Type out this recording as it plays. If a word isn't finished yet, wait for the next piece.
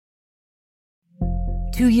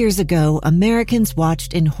2 years ago, Americans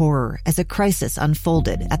watched in horror as a crisis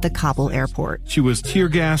unfolded at the Kabul airport. She was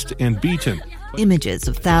tear-gassed and beaten. Images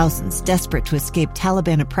of thousands desperate to escape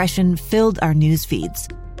Taliban oppression filled our news feeds.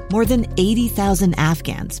 More than 80,000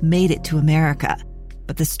 Afghans made it to America.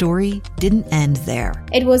 But the story didn't end there.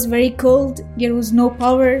 It was very cold. There was no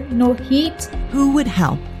power, no heat. Who would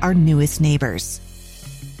help our newest neighbors?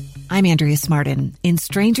 I'm Andrea Smartin. In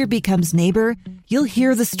Stranger Becomes Neighbor, you'll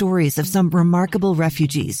hear the stories of some remarkable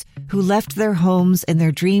refugees who left their homes and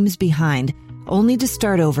their dreams behind, only to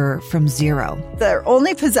start over from zero. Their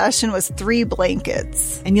only possession was 3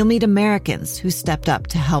 blankets. And you'll meet Americans who stepped up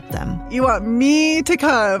to help them. You want me to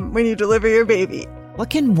come when you deliver your baby. What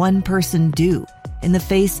can one person do in the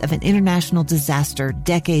face of an international disaster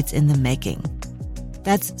decades in the making?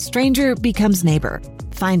 That's Stranger Becomes Neighbor.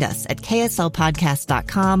 Find us at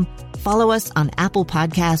kslpodcast.com. Follow us on Apple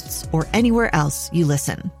Podcasts or anywhere else you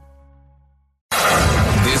listen.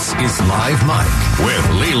 This is Live Mike with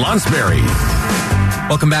Lee Lonsberry.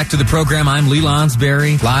 Welcome back to the program. I'm Lee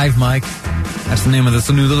Lonsberry. Live Mike. That's the name of this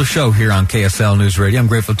new little show here on KSL News Radio. I'm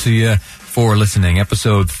grateful to you for listening.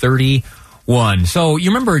 Episode 31. So you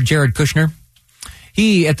remember Jared Kushner?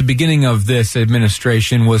 He, at the beginning of this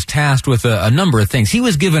administration, was tasked with a number of things. He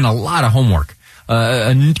was given a lot of homework.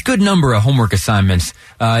 A good number of homework assignments.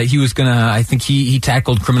 He was I think he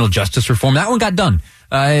tackled criminal justice reform. That one got done.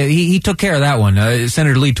 He took care of that one.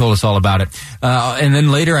 Senator Lee told us all about it. And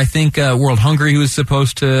then later, I think, World Hunger, he was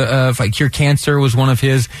supposed to fight cure cancer was one of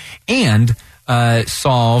his, and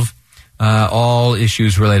solve all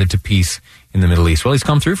issues related to peace in the Middle East. Well, he's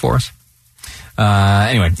come through for us.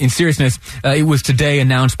 Anyway, in seriousness, it was today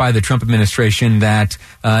announced by the Trump administration that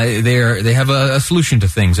they have a solution to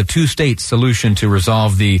things, a 2-state solution to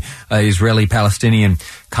resolve the Israeli-Palestinian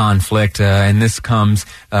conflict. And this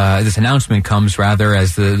announcement comes rather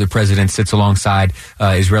as the president sits alongside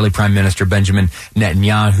Israeli Prime Minister Benjamin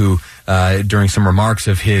Netanyahu during some remarks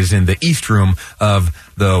of his in the East Room of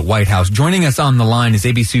the White House. Joining us on the line is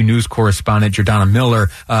ABC News correspondent Jordana Miller,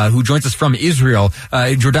 who joins us from Israel.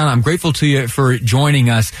 Jordana, I'm grateful to you for joining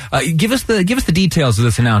us. Give us the details of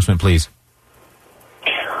this announcement, please.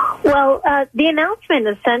 Well, the announcement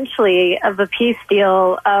essentially of a peace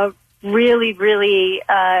deal really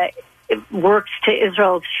works to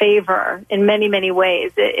Israel's favor in many, many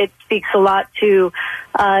ways. It speaks a lot to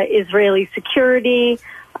Israeli security.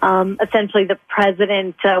 Essentially, the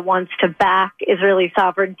president wants to back Israeli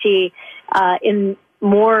sovereignty in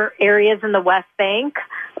more areas in the West Bank,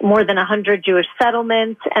 more than 100 Jewish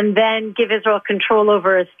settlements, and then give Israel control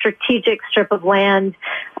over a strategic strip of land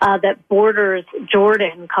that borders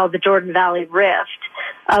Jordan called the Jordan Valley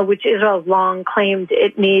Rift, which Israel has long claimed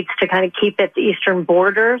it needs to kind of keep its eastern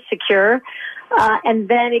border secure. And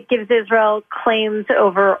then it gives Israel claims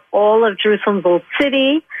over all of Jerusalem's Old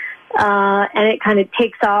City, and it kind of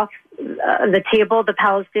takes off the table the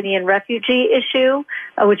Palestinian refugee issue,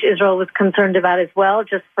 which Israel was concerned about as well,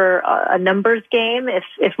 just for a numbers game.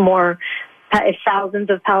 If thousands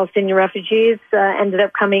of Palestinian refugees ended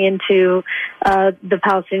up coming into the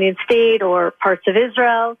Palestinian state or parts of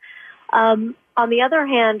Israel. On the other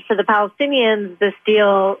hand, for the Palestinians, this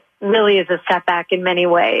deal really is a setback in many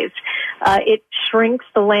ways. It shrinks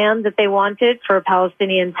the land that they wanted for a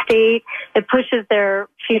Palestinian state. It pushes their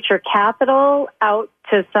future capital out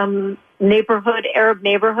to some Arab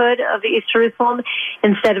neighborhood of East Jerusalem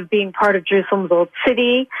instead of being part of Jerusalem's Old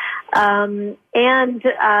City. And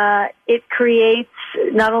it creates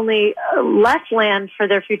not only less land for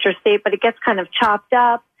their future state, but it gets kind of chopped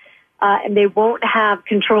up, and they won't have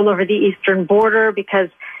control over the eastern border because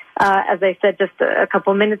as I said just a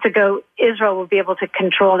couple minutes ago, Israel will be able to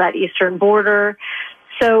control that eastern border.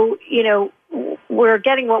 So, we're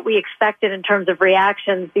getting what we expected in terms of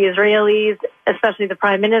reactions. The Israelis, especially the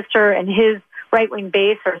prime minister and his right-wing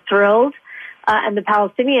base, are thrilled. And the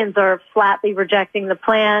Palestinians are flatly rejecting the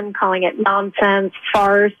plan, calling it nonsense,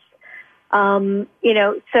 farce.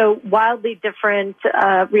 So wildly different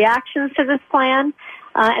reactions to this plan.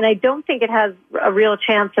 And I don't think it has a real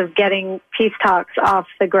chance of getting peace talks off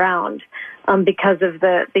the ground because of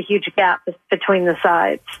the huge gap between the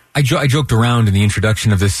sides. I joked around in the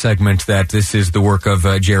introduction of this segment that this is the work of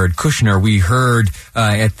Jared Kushner. We heard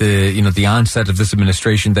at the onset of this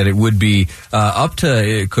administration that it would be up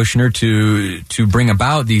to Kushner to bring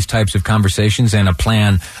about these types of conversations and a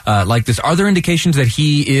plan like this. Are there indications that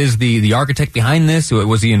he is the architect behind this?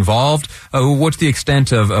 Was he involved? What's the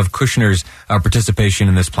extent of Kushner's participation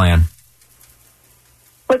in this plan?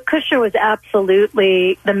 But Kushner was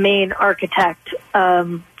absolutely the main architect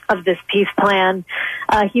of this peace plan.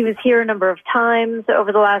 He was here a number of times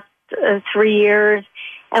over the last 3 years.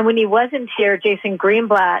 And when he wasn't here, Jason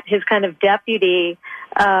Greenblatt, his kind of deputy,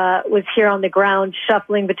 was here on the ground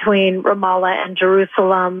shuffling between Ramallah and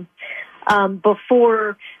Jerusalem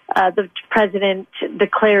before the president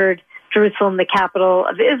declared Jerusalem the capital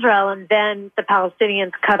of Israel, and then the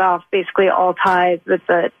Palestinians cut off basically all ties with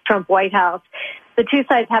the Trump White House. The two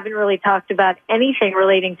sides haven't really talked about anything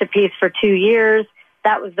relating to peace for 2 years.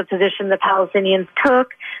 That was the position the Palestinians took.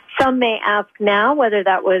 Some may ask now whether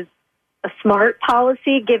that was a smart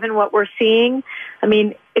policy, given what we're seeing. I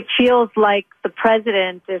mean, it feels like the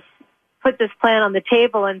president has put this plan on the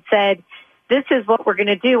table and said, this is what we're going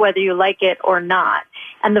to do, whether you like it or not.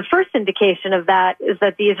 And the first indication of that is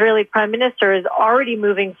that the Israeli prime minister is already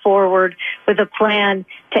moving forward with a plan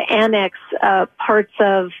to annex parts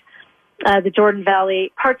of the Jordan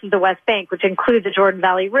Valley, parts of the West Bank, which include the Jordan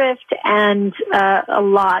Valley Rift and a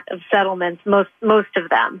lot of settlements, most of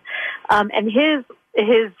them. And his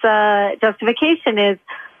justification is,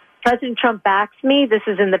 President Trump backs me. This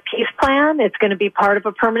is in the peace plan. It's going to be part of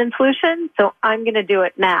a permanent solution, so I'm going to do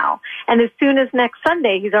it now. And as soon as next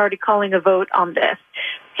Sunday, he's already calling a vote on this.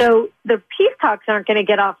 So the peace talks aren't going to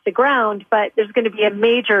get off the ground, but there's going to be a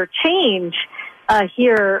major change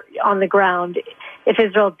here on the ground if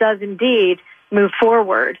Israel does indeed move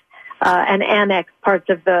forward and annex parts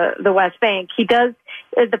of the West Bank.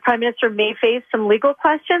 The prime minister may face some legal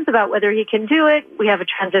questions about whether he can do it. We have a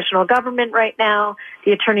transitional government right now.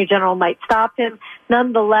 The attorney general might stop him.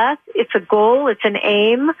 Nonetheless, it's a goal, it's an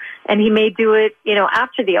aim, and he may do it,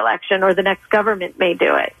 after the election, or the next government may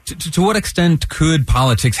do it. To what extent could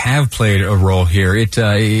politics have played a role here?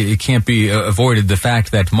 It can't be avoided, the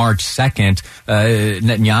fact that March 2nd,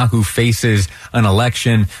 Netanyahu faces an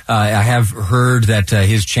election. I have heard that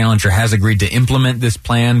his challenger has agreed to implement this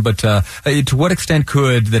plan, but to what extent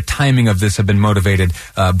could the timing of this have been motivated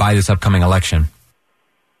by this upcoming election?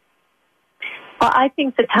 Well, I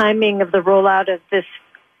think the timing of the rollout of this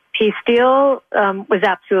peace deal was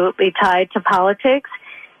absolutely tied to politics.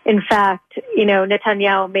 In fact,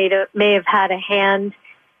 Netanyahu may have had a hand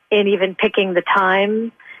in even picking the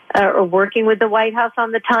time or working with the White House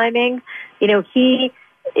on the timing. He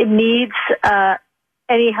needs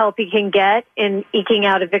any help he can get in eking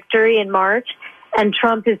out a victory in March. And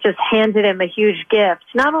Trump has just handed him a huge gift.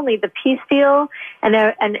 Not only the peace deal and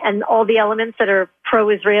all the elements that are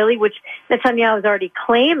pro-Israeli, which Netanyahu is already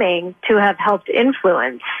claiming to have helped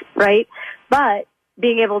influence, right? But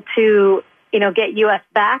being able to, get U.S.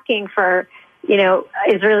 backing for,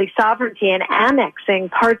 Israeli sovereignty and annexing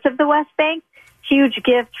parts of the West Bank, huge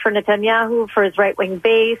gift for Netanyahu, for his right-wing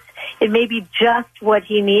base. It may be just what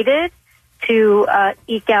he needed to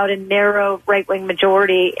eke out a narrow right-wing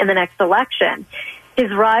majority in the next election.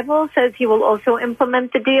 His rival says he will also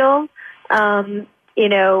implement the deal,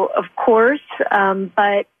 of course,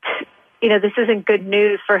 but, this isn't good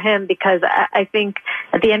news for him, because I think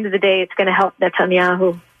at the end of the day, it's going to help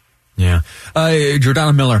Netanyahu. Yeah.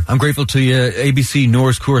 Jordana Miller, I'm grateful to you, ABC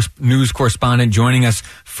News correspondent, joining us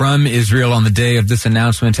from Israel on the day of this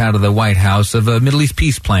announcement out of the White House of a Middle East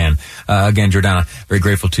peace plan. Again, Jordana, very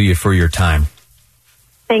grateful to you for your time.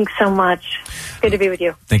 Thanks so much. Good to be with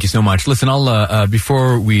you. Thank you so much. Listen, I'll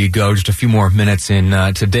before we go, just a few more minutes in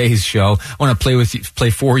today's show, I want to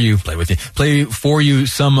play for you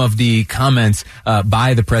some of the comments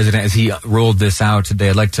by the president as he rolled this out today.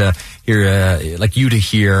 I'd like to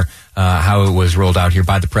hear how it was rolled out here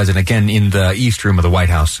by the president, again in the East Room of the White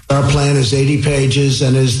House. Our plan is 80 pages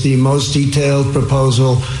and is the most detailed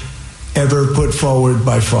proposal ever put forward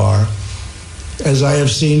by far. As I have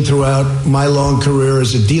seen throughout my long career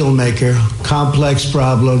as a deal maker, complex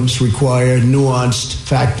problems require nuanced,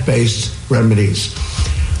 fact-based remedies.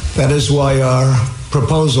 That is why our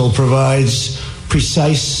proposal provides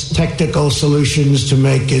precise technical solutions to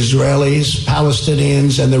make Israelis,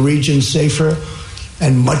 Palestinians, and the region safer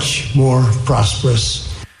and much more prosperous.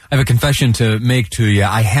 I have a confession to make to you.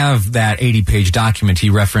 I have that 80-page document he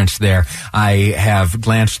referenced there. I have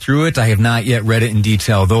glanced through it. I have not yet read it in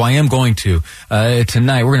detail, though I am going to.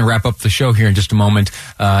 Tonight, we're going to wrap up the show here in just a moment,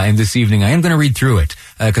 and this evening I am going to read through it,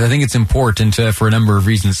 because I think it's important for a number of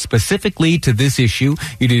reasons. Specifically to this issue,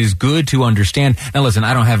 it is good to understand. Now listen,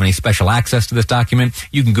 I don't have any special access to this document.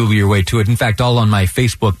 You can Google your way to it. In fact, all on my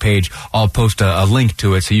Facebook page, I'll post a link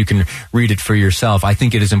to it so you can read it for yourself. I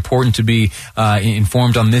think it is important to be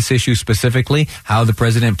informed on this this issue specifically, how the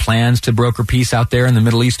president plans to broker peace out there in the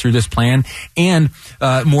Middle East through this plan. And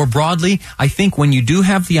more broadly, I think when you do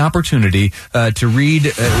have the opportunity to read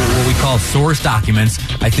what we call source documents,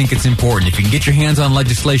 I think it's important. If you can get your hands on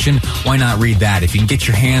legislation, why not read that? If you can get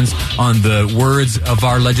your hands on the words of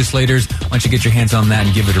our legislators, why don't you get your hands on that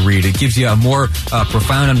and give it a read? It gives you a more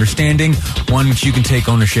profound understanding, one which you can take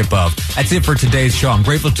ownership of. That's it for today's show. I'm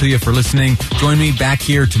grateful to you for listening. Join me back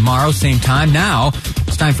here tomorrow, same time. Now,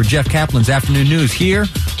 it's time for Jeff Kaplan's Afternoon News here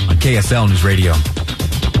on KSL News Radio.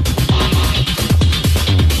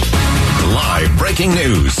 Live breaking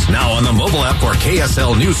news now on the mobile app for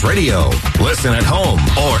KSL News Radio. Listen at home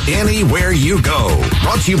or anywhere you go.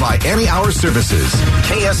 Brought to you by Any Hour Services.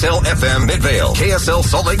 KSL FM Midvale. KSL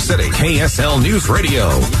Salt Lake City. KSL News Radio.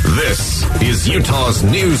 This is Utah's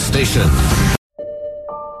news station.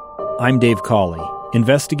 I'm Dave Cawley,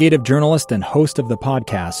 investigative journalist and host of the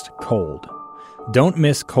podcast Cold. Don't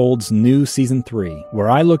miss Cold's new Season 3, where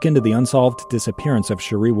I look into the unsolved disappearance of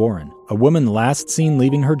Cherie Warren, a woman last seen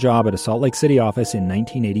leaving her job at a Salt Lake City office in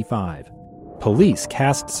 1985. Police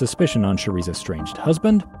cast suspicion on Cherie's estranged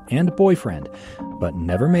husband and boyfriend, but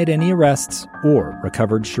never made any arrests or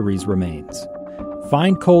recovered Cherie's remains.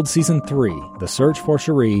 Find Cold Season 3, The Search for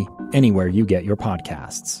Cherie, anywhere you get your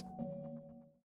podcasts.